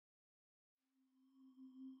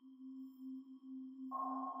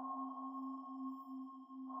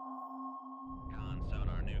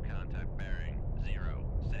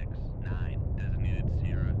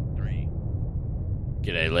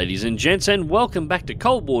G'day ladies and gents, and welcome back to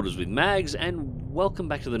Cold Waters with Mags, and welcome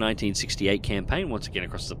back to the 1968 campaign, once again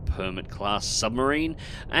across the Permit class submarine,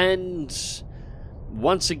 and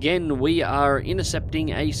once again we are intercepting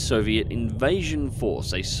a Soviet invasion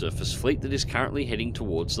force, a surface fleet that is currently heading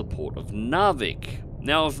towards the port of Narvik.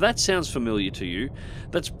 Now if that sounds familiar to you,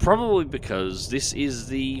 that's probably because this is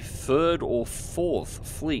the third or fourth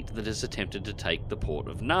fleet that has attempted to take the port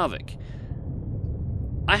of Narvik.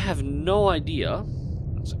 I have no idea.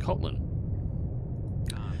 That's a Kotlin.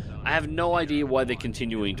 I have no idea why they're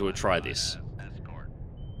continuing to try this.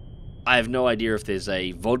 I have no idea if there's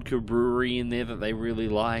a vodka brewery in there that they really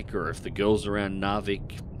like, or if the girls around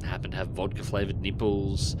Narvik happen to have vodka-flavoured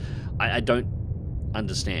nipples. I don't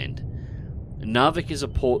understand. Narvik is a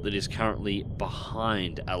port that is currently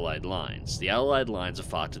behind Allied lines. The Allied lines are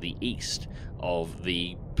far to the east of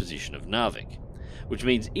the position of Narvik, which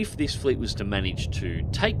means if this fleet was to manage to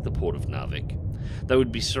take the port of Narvik, they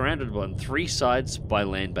would be surrounded on three sides by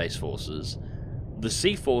land-based forces, the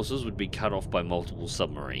sea forces would be cut off by multiple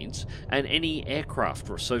submarines, and any aircraft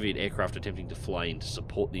or Soviet aircraft attempting to fly in to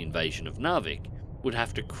support the invasion of Narvik would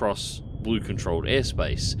have to cross blue-controlled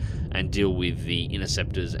airspace and deal with the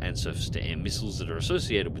interceptors and surface-to-air missiles that are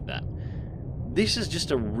associated with that. This is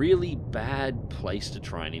just a really bad place to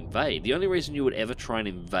try and invade. The only reason you would ever try and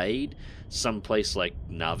invade some place like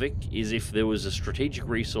Narvik is if there was a strategic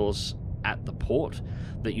resource at the port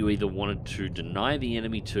that you either wanted to deny the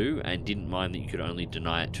enemy to and didn't mind that you could only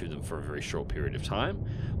deny it to them for a very short period of time,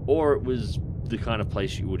 or it was the kind of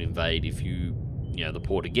place you would invade if the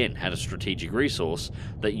port again had a strategic resource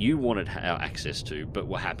that you wanted access to but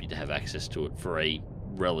were happy to have access to it for a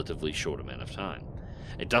relatively short amount of time.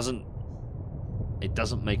 It doesn't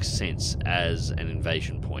make sense as an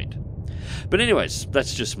invasion point. But anyways,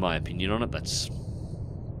 that's just my opinion on it.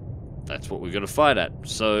 That's what we're going to fight at.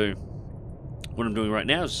 So what I'm doing right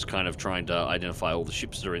now is kind of trying to identify all the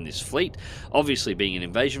ships that are in this fleet. Obviously, being an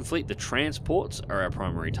invasion fleet, the transports are our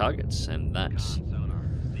primary targets, and that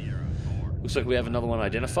looks like we have another one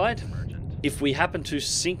identified. If we happen to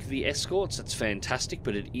sink the escorts, that's fantastic,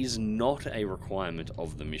 but it is not a requirement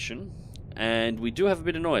of the mission. And we do have a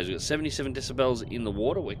bit of noise. We've got 77 decibels in the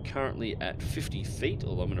water. We're currently at 50 feet,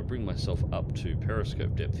 although I'm going to bring myself up to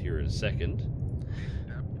periscope depth here in a second.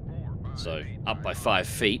 So, up by 5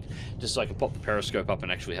 feet, just so I can pop the periscope up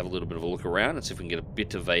and actually have a little bit of a look around and see if we can get a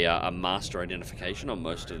bit of a master identification on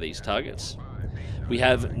most of these targets. We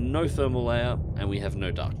have no thermal layer, and we have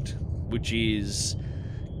no duct, which is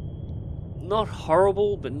not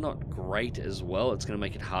horrible, but not great as well. It's going to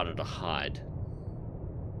make it harder to hide.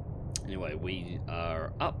 Anyway, we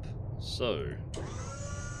are up, so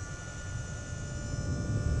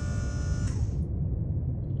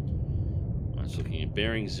it's looking at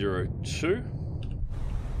bearing 02.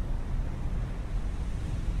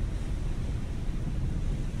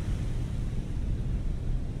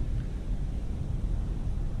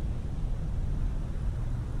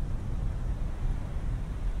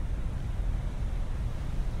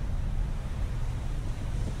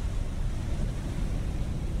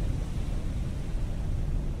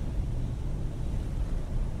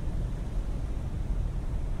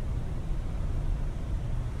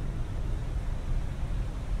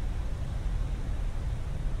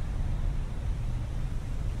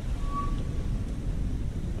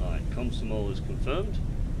 Comsomol is confirmed.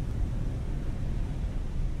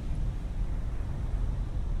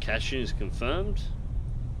 Cashin is confirmed.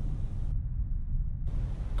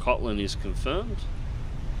 Kotlin is confirmed.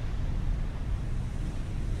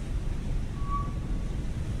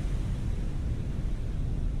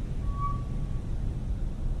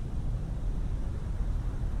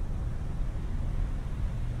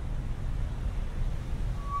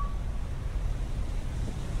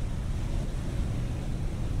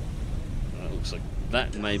 Looks like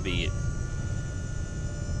that may be it.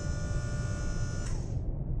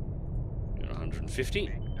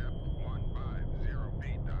 150.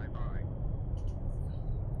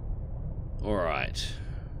 Alright.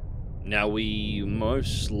 Now we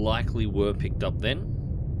most likely were picked up then,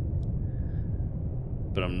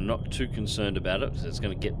 but I'm not too concerned about it because it's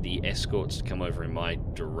going to get the escorts to come over in my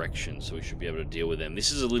direction, so we should be able to deal with them.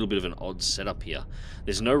 This is a little bit of an odd setup here.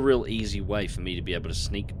 There's no real easy way for me to be able to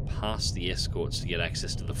sneak past the escorts to get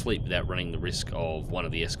access to the fleet without running the risk of one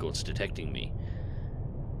of the escorts detecting me.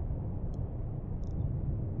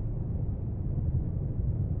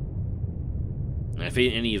 And if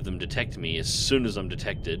any of them detect me, as soon as I'm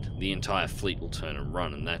detected, the entire fleet will turn and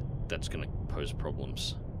run, and that's going to pose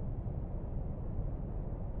problems.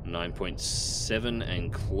 9.7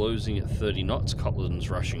 and closing at 30 knots. Cotlin's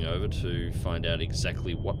rushing over to find out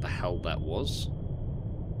exactly what the hell that was.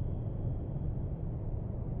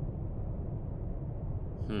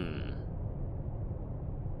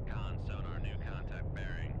 Con sonar, new contact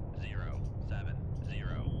bearing 070,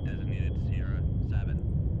 designated Sierra 7.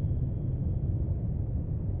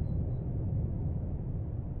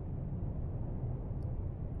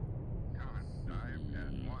 Con, dive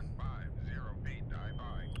at 1508, dive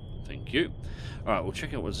by. Thank you. Alright, we'll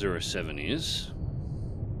check out what 07 is.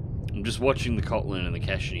 I'm just watching the Kotlin and the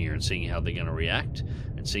Cashmere and seeing how they're going to react,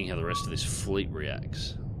 and seeing how the rest of this fleet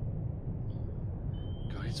reacts.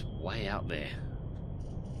 God, it's way out there.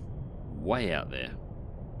 Way out there.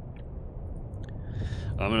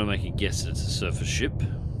 I'm going to make a guess that it's a surface ship.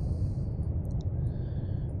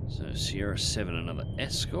 So Sierra 7, another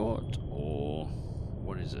escort, or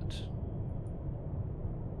what is it?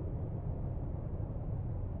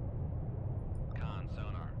 Con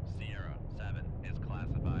sonar, Sierra 7 is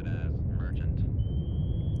classified as merchant.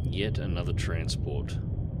 Yet another transport.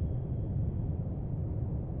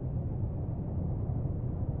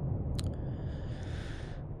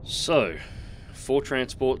 So, 4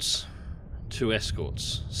 transports, 2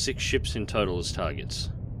 escorts, 6 ships in total as targets.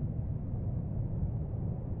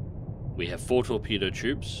 We have 4 torpedo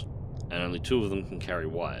tubes, and only 2 of them can carry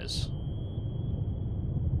wires.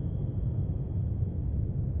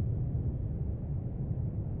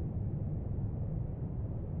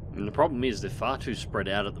 And the problem is they're far too spread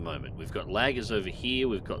out at the moment. We've got laggers over here,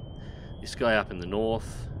 we've got this guy up in the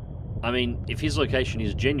north. I mean, if his location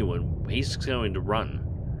is genuine, he's going to run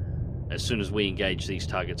as soon as we engage these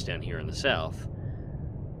targets down here in the south.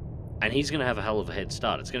 And he's going to have a hell of a head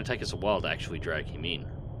start. It's going to take us a while to actually drag him in.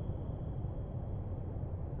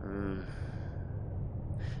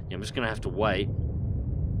 Yeah, I'm just going to have to wait.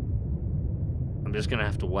 I'm just going to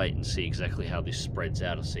have to wait and see exactly how this spreads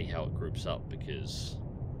out and see how it groups up, because...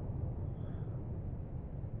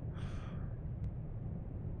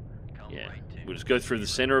 yeah, we'll just go through the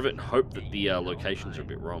center of it and hope that the locations are a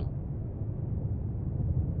bit wrong.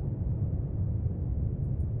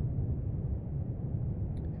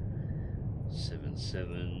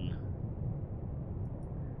 Seven.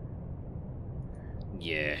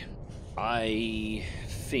 Yeah, I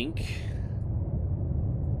think...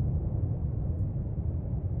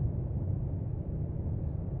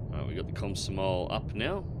 Alright, we got the Komsomol up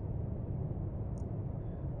now.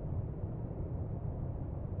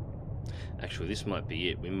 Actually, this might be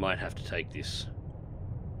it. We might have to take this.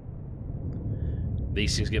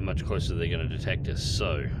 These things get much closer, they're going to detect us.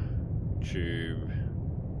 So, tube...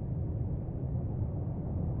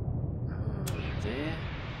 there.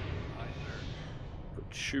 Put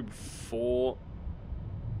tube 4.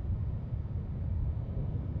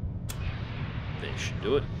 There, should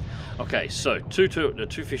do it. Okay, so two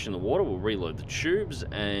fish in the water. We'll reload the tubes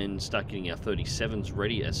and start getting our 37s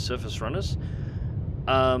ready as surface runners.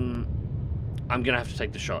 I'm going to have to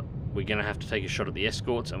take the shot. We're going to have to take a shot at the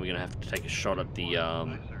escorts, and we're going to have to take a shot at the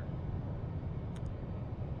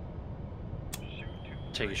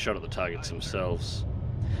targets themselves.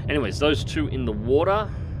 Anyways, those 2 in the water.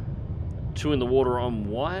 2 in the water on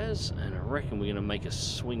wires, and I reckon we're going to make a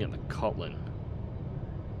swing at the Kotlin.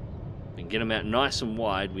 And get them out nice and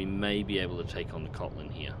wide, we may be able to take on the Kotlin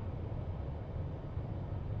here.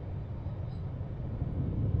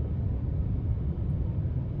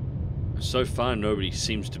 So far, nobody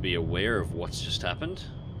seems to be aware of what's just happened,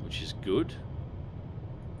 which is good.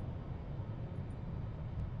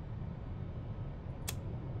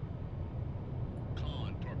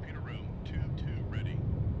 Con, torpedo room, tube 2 ready.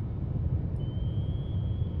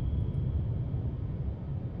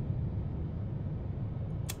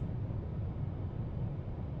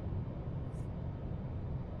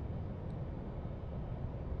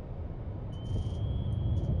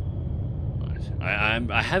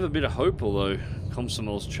 I have a bit of hope, although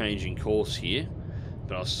Komsomol's changing course here.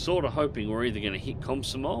 But I was sort of hoping we're either going to hit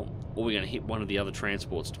Komsomol or we're going to hit one of the other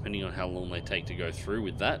transports, depending on how long they take to go through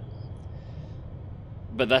with that.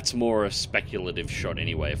 But that's more a speculative shot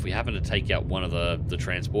anyway. If we happen to take out one of the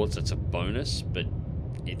transports, that's a bonus, but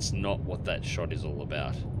it's not what that shot is all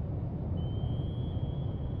about.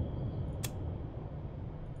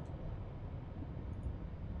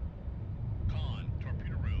 Con,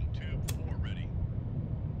 torpedo room, tube 4 ready.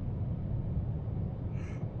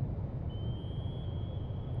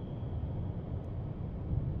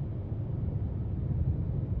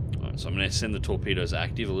 Alright, so I'm going to send the torpedoes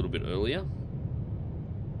active a little bit earlier.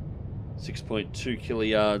 6.2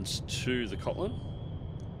 kiloyards to the Kotlin.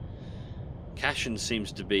 Cashin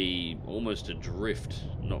seems to be almost adrift,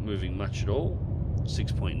 not moving much at all.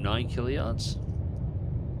 6.9 kiloyards.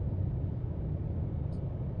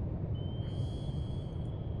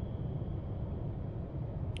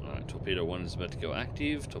 Alright, torpedo 1 is about to go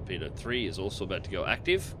active. Torpedo 3 is also about to go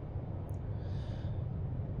active.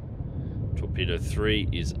 Torpedo 3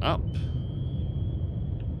 is up.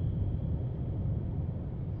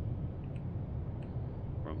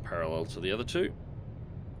 Run parallel to the other two.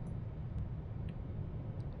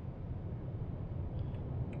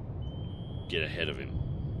 Get ahead of him.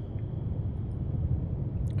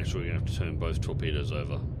 Actually, we're going to have to turn both torpedoes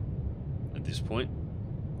over at this point.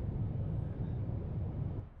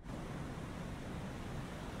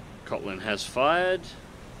 Kotlin has fired.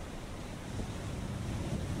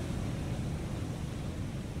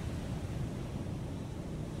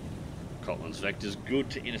 Kotlin's vector's good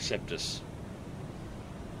to intercept us.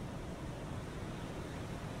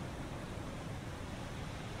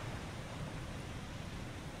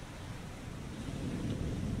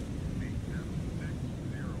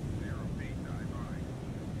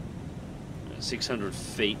 At 600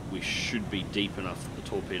 feet, we should be deep enough that the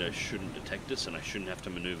torpedo shouldn't detect us, and I shouldn't have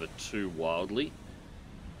to maneuver too wildly.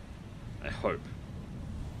 I hope.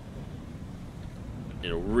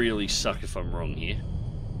 It'll really suck if I'm wrong here.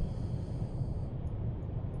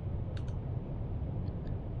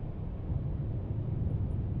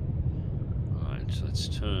 Alright, so let's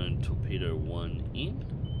turn torpedo 1 in.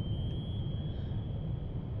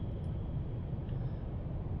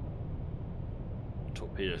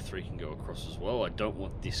 Torpedo 3 can go across as well. I don't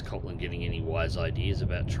want this Kotlin getting any wise ideas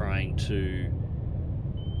about trying to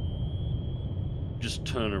just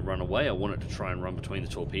turn and run away. I want it to try and run between the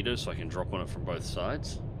torpedoes so I can drop on it from both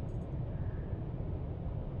sides.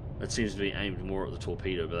 That seems to be aimed more at the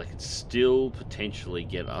torpedo, but they could still potentially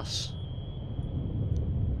get us.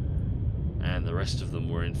 And the rest of them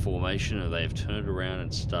were in formation, and they have turned around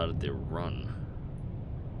and started their run.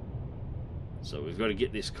 So we've got to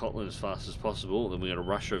get this Kotlin as fast as possible, then we're going to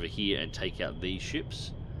rush over here and take out these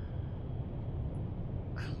ships.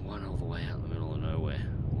 And one all the way out in the middle of nowhere.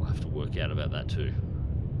 We'll have to work out about that too.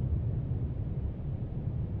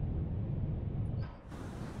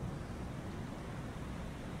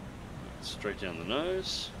 Straight down the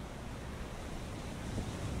nose.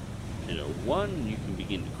 Torpedo 1, you can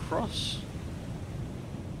begin to cross.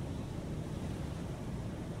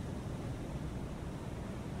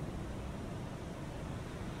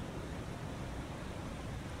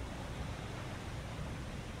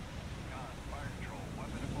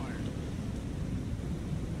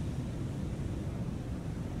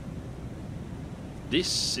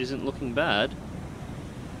 This isn't looking bad.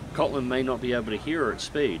 Kotlin may not be able to hear her at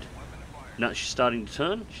speed. No, she's starting to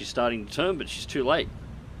turn. She's starting to turn, but she's too late.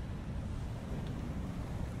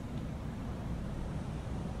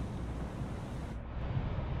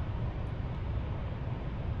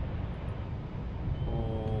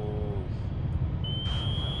 Oh.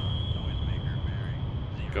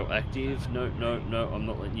 Go active. No, no, no. I'm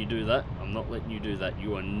not letting you do that. I'm not letting you do that.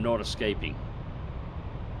 You are not escaping.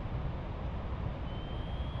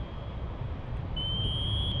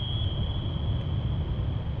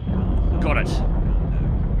 Got it.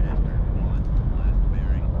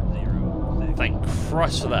 Thank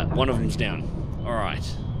Christ for that. One of them's down.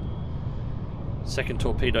 Alright. Second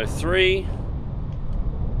torpedo 3.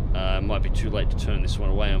 Might be too late to turn this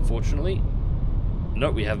one away, unfortunately.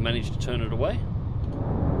 Nope, we have managed to turn it away.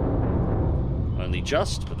 Only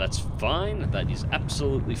just, but that's fine. That is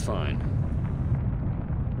absolutely fine.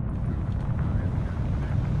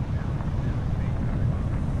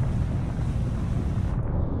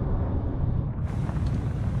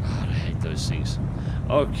 Those things.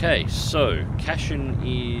 Okay, so Cashin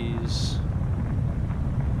is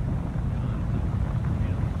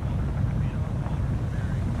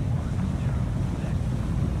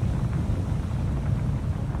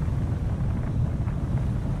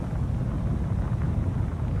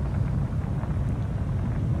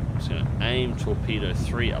just going to aim torpedo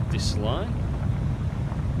 3 up this line.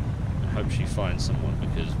 I hope she finds someone,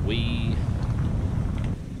 because we're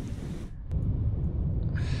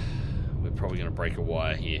probably going to break a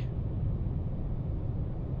wire here.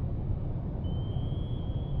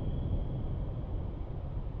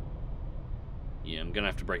 Yeah, I'm going to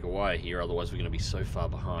have to break a wire here, otherwise we're going to be so far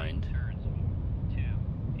behind.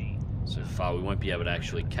 So far we won't be able to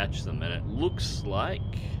actually catch them, and it looks like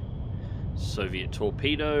Soviet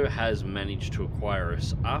Torpedo has managed to acquire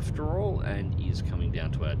us after all and is coming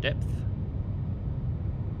down to our depth.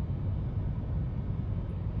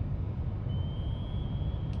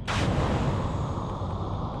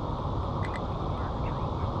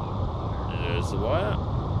 There's the wire.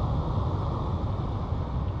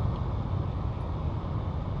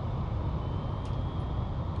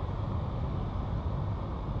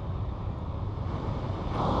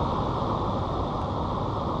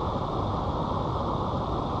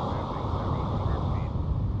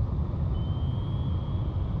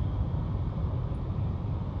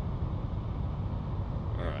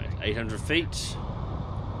 800 feet.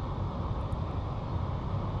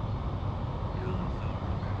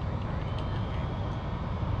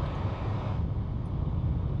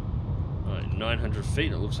 Alright, 900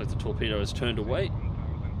 feet. It looks like the torpedo has turned away.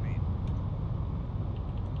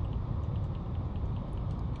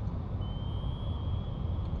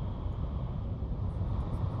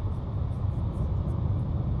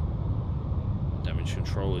 Damage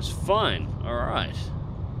control is fine. Alright.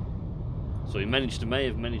 So we may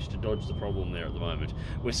have managed to dodge the problem there at the moment.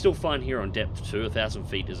 We're still fine here on depth too. 1,000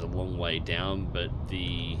 feet is a long way down, but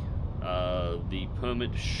the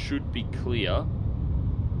permit should be clear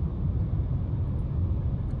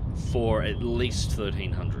for at least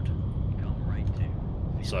 1,300.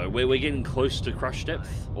 So we're getting close to crush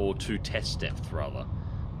depth, or to test depth rather,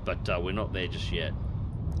 but we're not there just yet.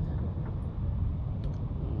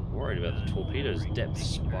 I'm worried about the torpedo's depth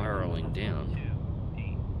spiraling down.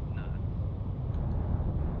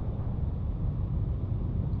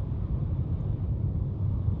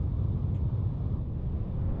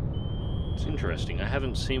 It's interesting. I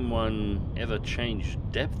haven't seen one ever change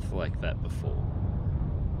depth like that before.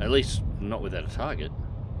 At least not without a target.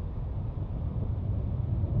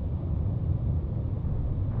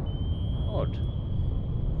 Odd.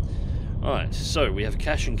 Alright, so we have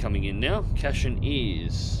Cashin coming in now. Cashin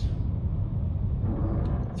is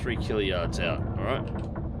 3 kiloyards out. Alright.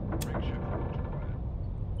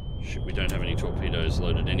 Shit, we don't have any torpedoes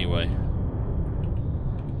loaded anyway.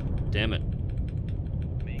 Damn it.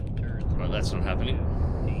 Right, that's not happening.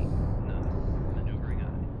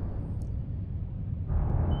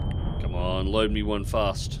 Come on, load me one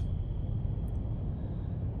fast.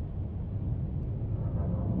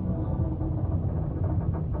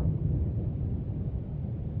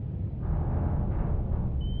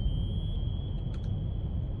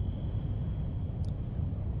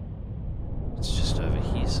 It's just over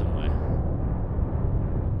here somewhere.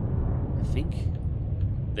 I think.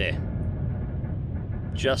 There.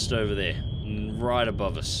 Just over there, right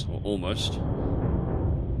above us, or almost.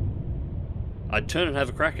 I'd turn and have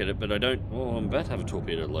a crack at it, but I don't. Oh, I'm about to have a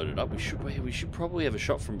torpedo loaded up. We should probably have a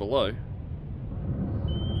shot from below.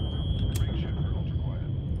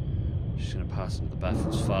 Just gonna pass into the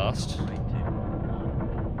baffles fast.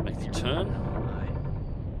 Make the turn.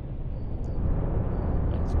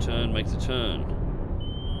 Make the turn. Make the turn.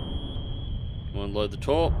 Come on, load the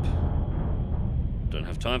torp. Don't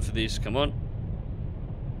have time for this. Come on.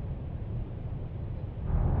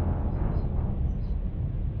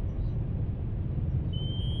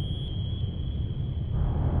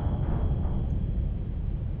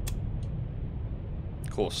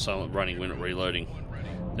 Of course, silent running when it reloading.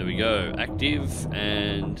 There we go, active,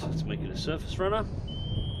 and let's make it a surface runner.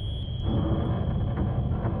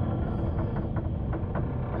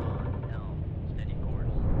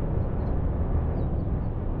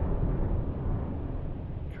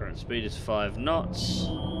 Current speed is 5 knots.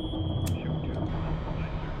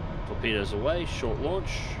 Torpedoes away, short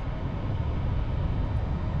launch.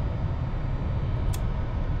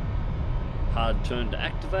 Hard turn to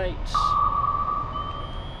activate.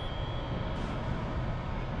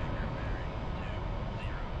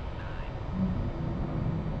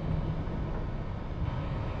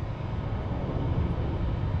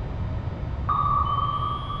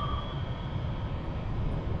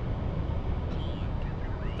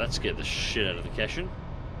 That scared the shit out of the Cashin.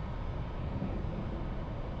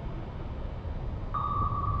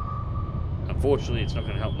 Unfortunately, it's not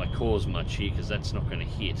going to help my cause much here because that's not going to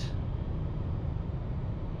hit.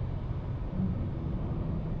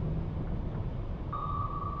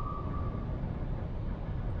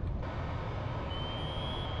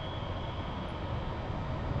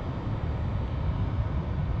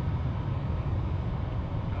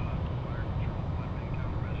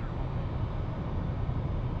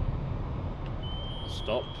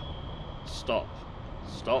 Stop. Stop.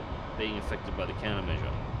 Stop being affected by the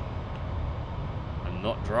countermeasure. I'm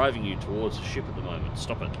not driving you towards the ship at the moment.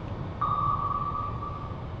 Stop it.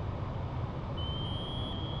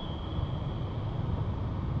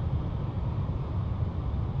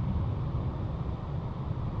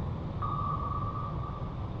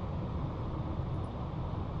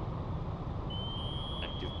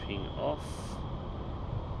 Active ping off.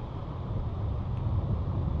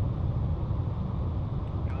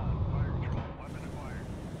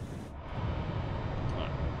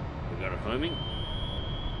 Homing,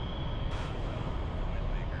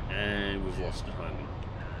 and we've lost it homing.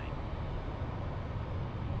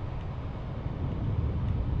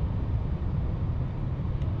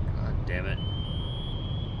 God damn it.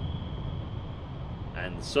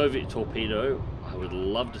 And the Soviet torpedo, I would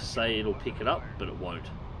love to say it'll pick it up, but it won't.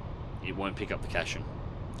 it won't pick up the caching.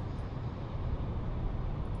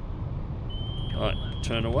 Alright,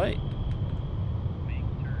 turn away. Make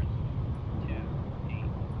turns 2, 8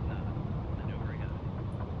 knots. Maneuvering on.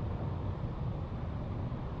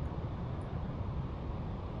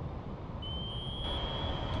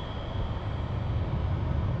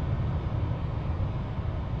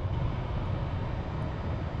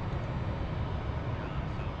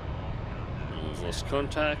 We've lost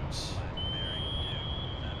contact.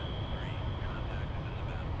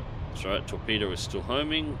 That's right, torpedo is still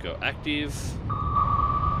homing. Go active.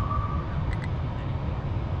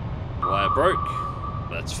 Wire broke.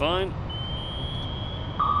 That's fine.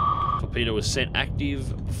 Torpedo was sent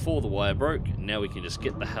active before the wire broke. Now we can just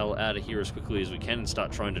get the hell out of here as quickly as we can and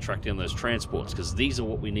start trying to track down those transports, because these are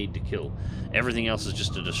what we need to kill. Everything else is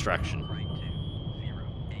just a distraction.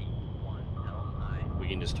 We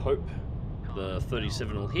can just hope the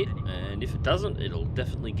 37 will hit, and if it doesn't, it'll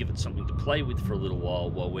definitely give it something to play with for a little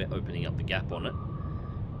while we're opening up the gap on it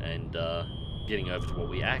and getting over to what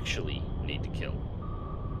we actually need to kill.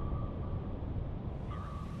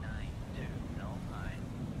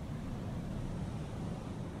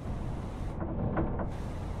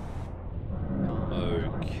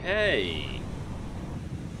 Okay.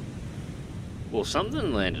 Well,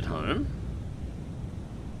 something landed home.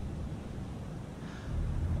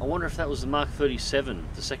 I wonder if that was the Mark 37,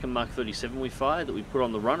 the second Mark 37 we fired that we put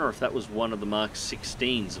on the run, or if that was one of the Mark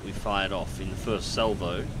 16s that we fired off in the first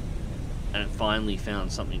salvo, and it finally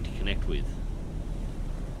found something to connect with.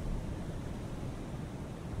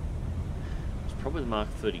 It's probably the Mark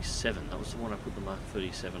 37. That was the one I put the Mark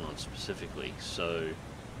 37 on specifically, so...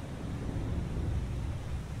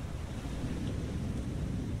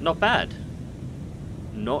 Not bad.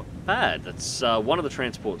 Not bad. That's one of the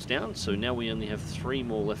transports down, so now we only have 3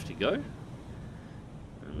 more left to go. And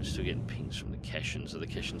we're still getting pings from the Keshin, so the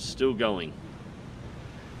Keshin's still going.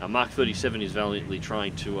 Our Mark 37 is valiantly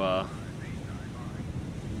trying to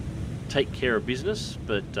take care of business,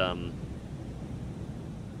 but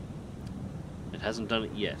it hasn't done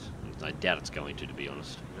it yet. I doubt it's going to be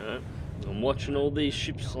honest. I'm watching all these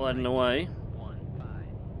ships sliding away.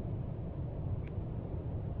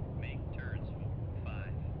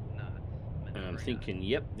 I'm thinking,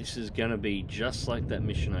 yep, this is going to be just like that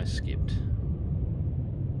mission I skipped.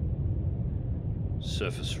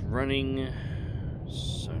 Surface running,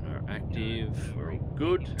 sonar active, we're all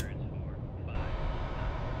good.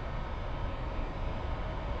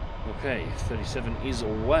 Okay, 37 is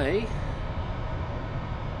away.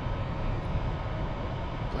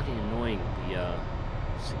 Bloody annoying, the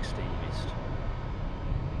 16 missed.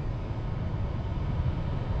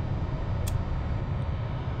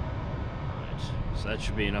 So that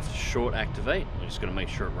should be enough to short activate. We're just going to make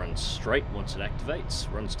sure it runs straight once it activates,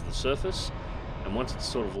 runs to the surface, and once it's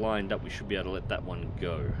sort of lined up, we should be able to let that one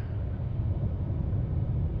go.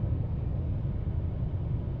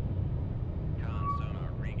 Con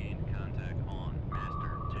sonar regained contact on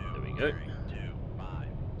master 2. There we go. 2, 5,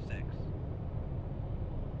 6.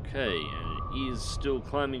 Okay, and it is still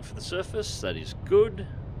climbing for the surface. That is good.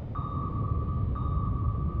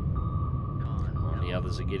 All the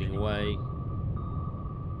others are getting away.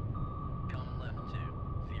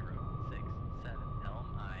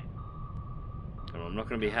 I'm not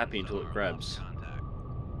going to be happy until it grabs.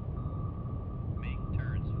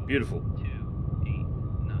 Beautiful.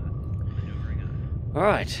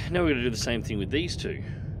 Alright, now we're going to do the same thing with these two.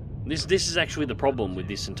 This is actually the problem with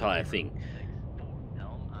this entire thing.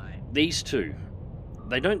 These two,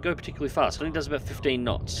 they don't go particularly fast. It only does about 15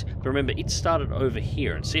 knots. But remember, it started over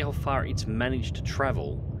here, and see how far it's managed to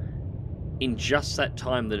travel in just that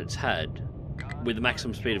time that it's had, with a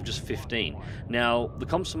maximum speed of just 15. Now, the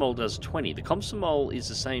Komsomol does 20. The Komsomol is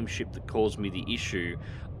the same ship that caused me the issue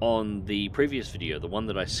on the previous video, the one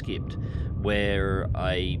that I skipped, where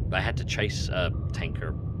I had to chase a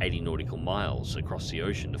tanker 80 nautical miles across the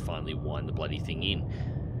ocean to finally wind the bloody thing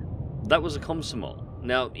in. That was a Komsomol.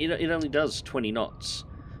 Now, it only does 20 knots,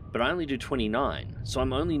 but I only do 29, so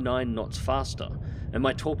I'm only 9 knots faster. And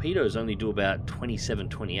my torpedoes only do about 27,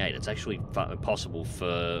 28. It's actually possible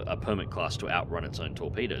for a permit class to outrun its own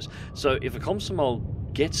torpedoes. So if a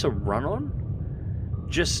Komsomol gets a run on,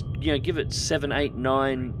 just give it 7, 8,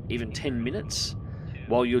 9, even 10 minutes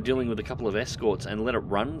while you're dealing with a couple of escorts and let it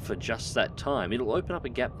run for just that time. It'll open up a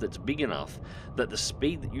gap that's big enough that the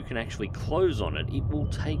speed that you can actually close on it, it will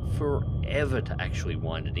take forever to actually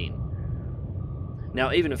wind it in.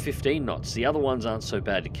 Now, even at 15 knots, the other ones aren't so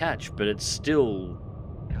bad to catch, but it's still...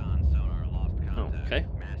 Oh, okay.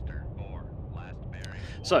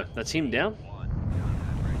 So, that's him down.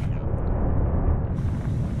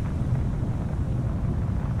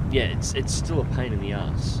 yeah, it's still a pain in the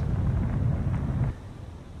ass.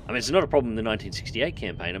 I mean, it's not a problem in the 1968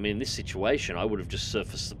 campaign. I mean, in this situation, I would have just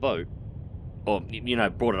surfaced the boat, or, you know,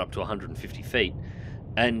 brought it up to 150 feet,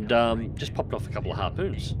 and just popped off a couple of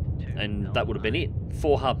harpoons. And that would have been it.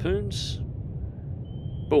 4 harpoons,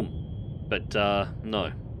 boom. But,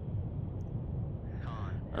 no.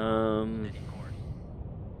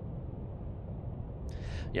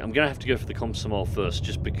 Yeah, I'm going to have to go for the Komsomol first,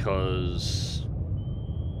 just because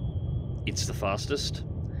it's the fastest.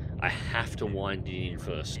 I have to wind it in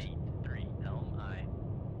first.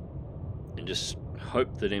 And just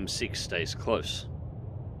hope that M6 stays close.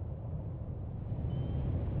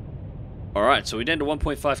 Alright, so we're down to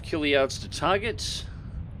 1.5 kiloyards to target.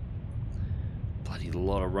 Bloody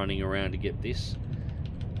lot of running around to get this.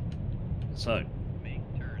 So,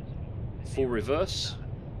 full reverse.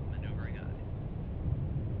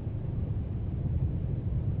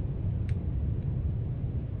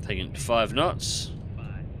 Taking it to 5 knots.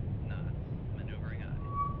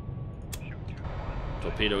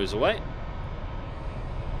 Torpedo is away.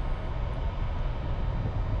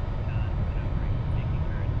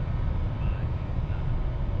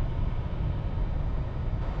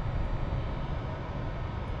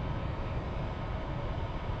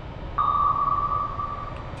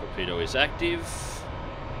 Torpedo is active.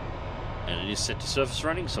 And it is set to surface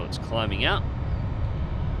running, so it's climbing out.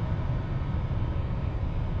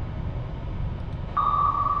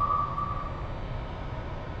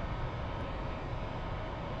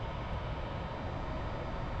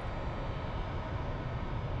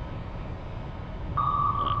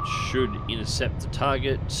 Should intercept the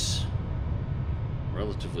target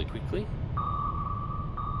relatively quickly.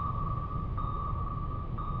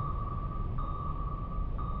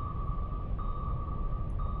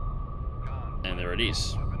 And there it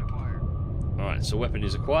is. Alright, so weapon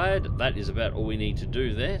is acquired. That is about all we need to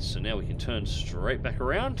do there. So now we can turn straight back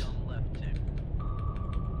around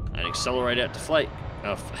and accelerate out to flank.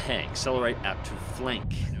 Accelerate out to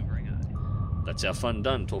flank. That's our fun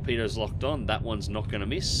done. Torpedo's locked on. That one's not going to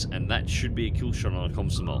miss, and that should be a kill shot on a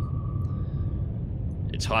Komsomol.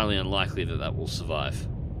 It's highly unlikely that that will survive.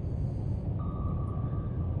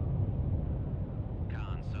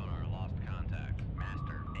 Con sonar lost contact.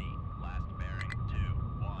 Master 8, last bearing 2,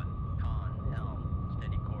 1. Con helm,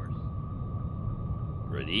 steady course.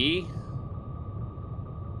 Ready?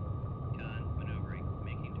 Con maneuvering,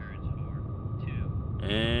 making turns for 2.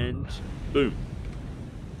 And boom.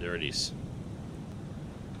 There it is.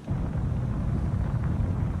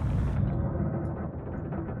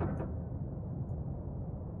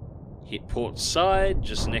 Hit port side,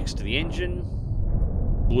 just next to the engine.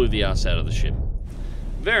 Blew the ass out of the ship.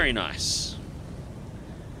 Very nice.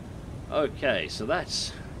 Okay, so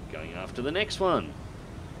that's going after the next one.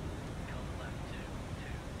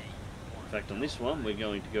 In fact, on this one, we're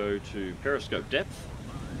going to go to periscope depth.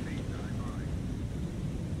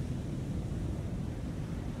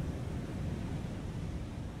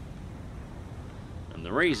 And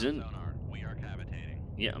the reason...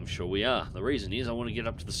 Yeah, I'm sure we are. The reason is I want to get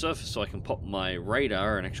up to the surface so I can pop my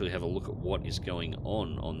radar and actually have a look at what is going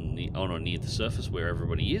on or near the surface where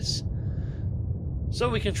everybody is. So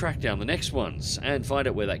we can track down the next ones and find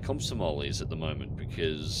out where that Komsomol is at the moment,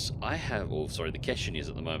 because I have, or sorry, the Keshin is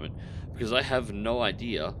at the moment, because I have no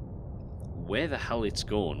idea where the hell it's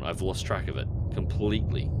gone. I've lost track of it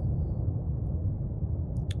completely.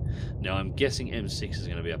 Now I'm guessing M6 is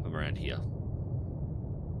going to be up around here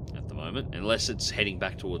at the moment, unless it's heading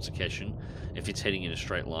back towards the Keshin. If it's heading in a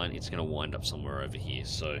straight line, it's going to wind up somewhere over here.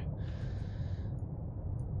 So,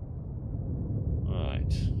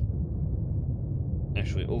 alright.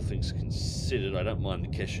 Actually, all things considered, I don't mind the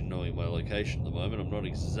Keshin knowing my location at the moment. I'm not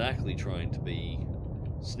exactly trying to be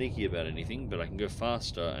sneaky about anything, but I can go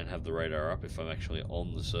faster and have the radar up if I'm actually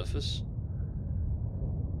on the surface.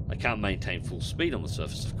 I can't maintain full speed on the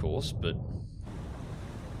surface, of course, but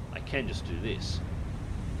I can just do this.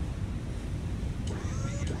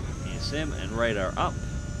 ESM and radar up.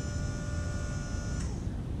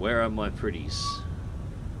 Where are my pretties?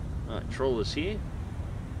 Alright, trawlers here.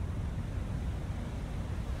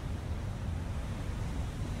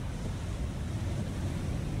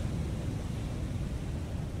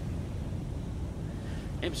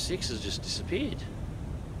 M6 has just disappeared.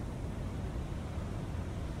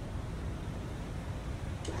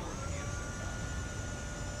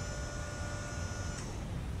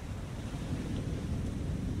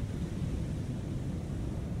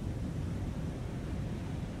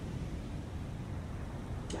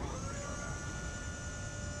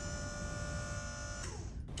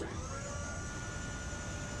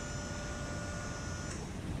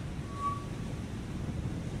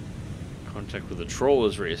 Contact with the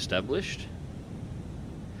trawlers re-established.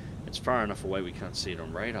 It's far enough away we can't see it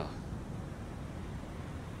on radar.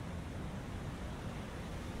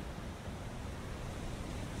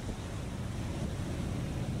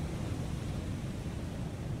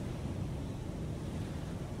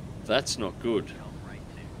 That's not good.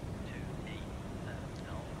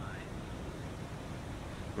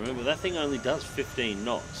 Remember, that thing only does 15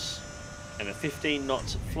 knots. And a 15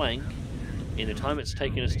 knots flank, in the time it's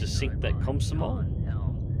taken us to sink that Komsomol,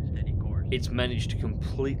 it's managed to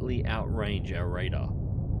completely outrange our radar.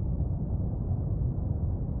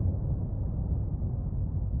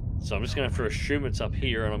 So I'm just going to have to assume it's up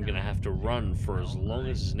here, and I'm going to have to run for as long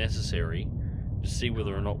as is necessary to see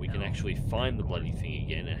whether or not we can actually find the bloody thing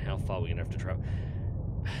again and how far we're going to have to travel.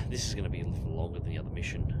 This is going to be a little longer than the other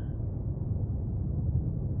mission.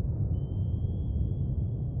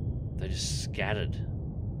 They just scattered.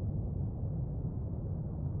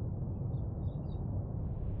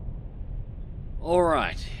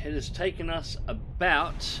 Alright, it has taken us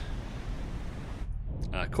about,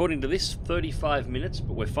 according to this, 35 minutes,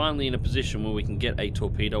 but we're finally in a position where we can get a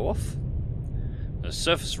torpedo off.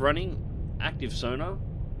 Surface running, active sonar,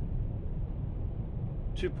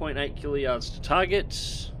 2.8 kiloyards to target,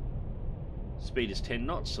 speed is 10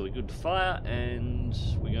 knots, so we're good to fire, and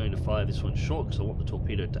we're going to fire this one short because I want the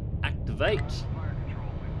torpedo to activate.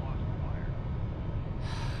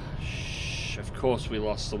 Shh, of course we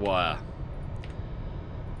lost the wire.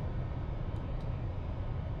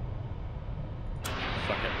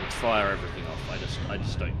 Fuck it, let's fire everything off. I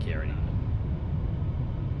just don't care anymore.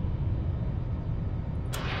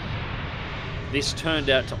 This turned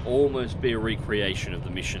out to almost be a recreation of the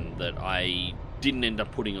mission that I didn't end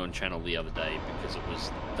up putting on channel the other day because it was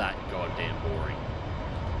that goddamn boring.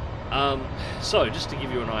 So, just to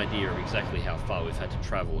give you an idea of exactly how far we've had to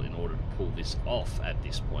travel in order to pull this off at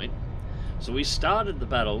this point. So we started the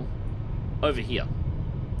battle over here.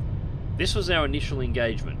 This was our initial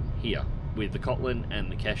engagement here with the Kotlin and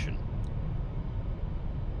the Keshin.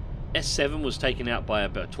 S7 was taken out by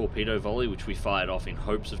a torpedo volley, which we fired off in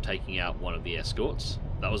hopes of taking out one of the escorts.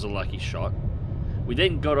 That was a lucky shot. We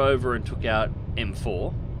then got over and took out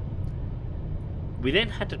M4. We then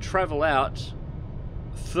had to travel out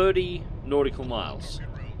 30 nautical miles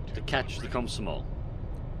to catch the Komsomol.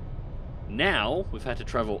 Now we've had to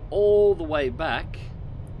travel all the way back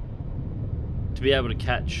to be able to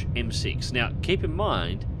catch M6. Now keep in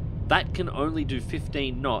mind, that can only do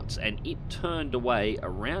 15 knots, and it turned away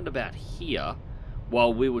around about here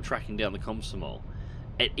while we were tracking down the Komsomol.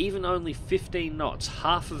 At even only 15 knots,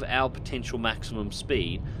 half of our potential maximum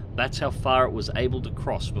speed, that's how far it was able to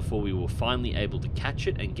cross before we were finally able to catch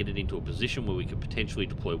it and get it into a position where we could potentially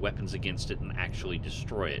deploy weapons against it and actually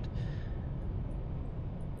destroy it.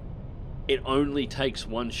 It only takes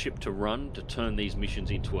one ship to run to turn these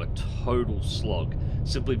missions into a total slog,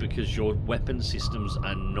 simply because your weapon systems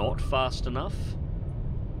are not fast enough.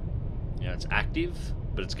 You know, it's active,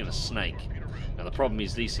 but it's going to snake. Now the problem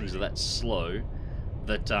is these things are that slow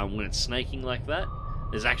that when it's snaking like that,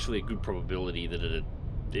 there's actually a good probability that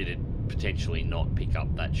it'd potentially not pick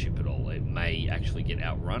up that ship at all. It may actually get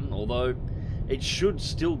outrun, although it should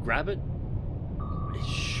still grab it. It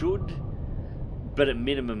should. But at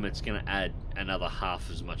minimum, it's going to add another half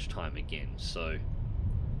as much time again. So,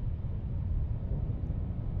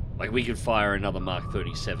 like, we could fire another Mark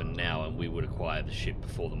 37 now, and we would acquire the ship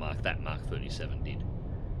before that Mark 37 did.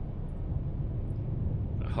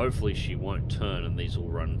 But hopefully, she won't turn, and these will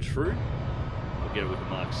run true. We'll get it with the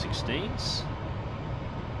Mark 16s.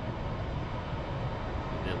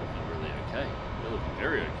 And they're looking really okay. They're looking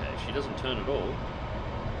very okay. She doesn't turn at all.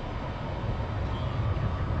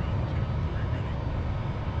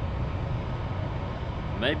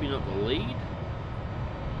 Maybe not the lead.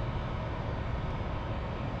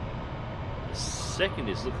 The second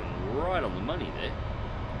is looking right on the money there.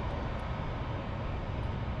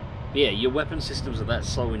 Yeah, your weapon systems are that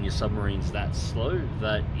slow and your submarines that slow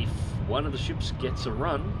that if one of the ships gets a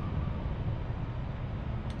run,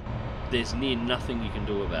 there's near nothing you can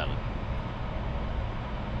do about it.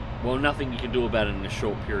 Well, nothing you can do about it in a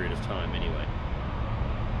short period of time anyway.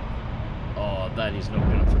 Oh, that is not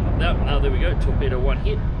good enough. No, there we go. Torpedo 1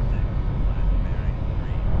 hit.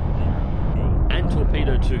 And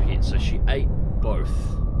Torpedo 2 hit. So she ate both.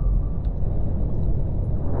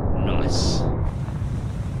 Nice.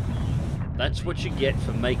 That's what you get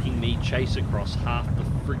for making me chase across half the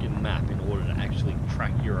friggin' map in order to actually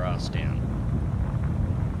track your ass down.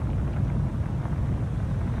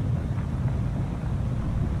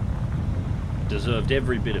 Deserved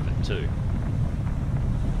every bit of it too.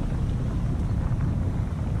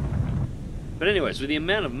 But anyways, with the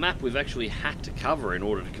amount of map we've actually had to cover in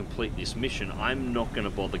order to complete this mission, I'm not going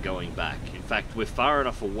to bother going back. In fact, we're far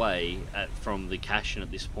enough away from the cache-in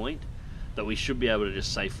at this point that we should be able to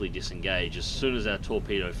just safely disengage as soon as our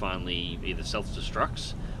torpedo finally either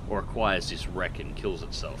self-destructs or acquires this wreck and kills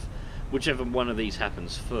itself. Whichever one of these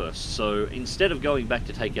happens first. So instead of going back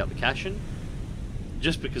to take out the cache-in,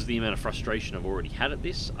 just because of the amount of frustration I've already had at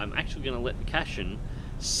this, I'm actually going to let the cache-in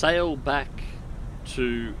sail back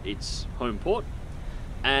to its home port,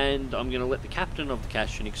 and I'm going to let the captain of the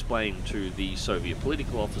cache-in explain to the Soviet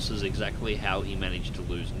political officers exactly how he managed to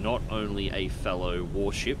lose not only a fellow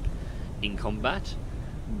warship in combat,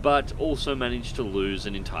 but also managed to lose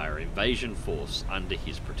an entire invasion force under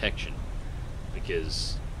his protection,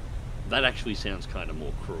 because that actually sounds kind of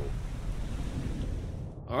more cruel.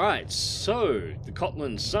 Alright, so the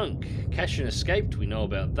Kotlan sunk, cache-in escaped, we know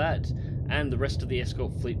about that, and the rest of the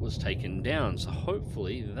escort fleet was taken down, so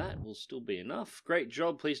hopefully that will still be enough. Great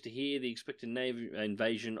job, pleased to hear the expected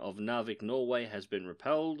invasion of Narvik, Norway has been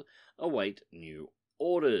repelled. Await new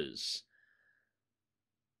orders.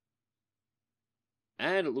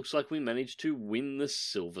 And it looks like we managed to win the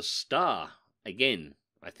Silver Star. Again,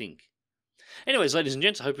 I think. Anyways, ladies and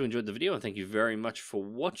gents, I hope you enjoyed the video, and thank you very much for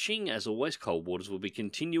watching. As always, Cold Waters will be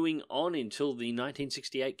continuing on until the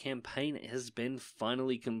 1968 campaign has been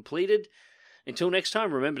finally completed. Until next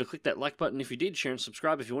time, remember to click that like button if you did, share and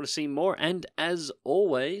subscribe if you want to see more, and as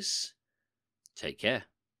always, take care.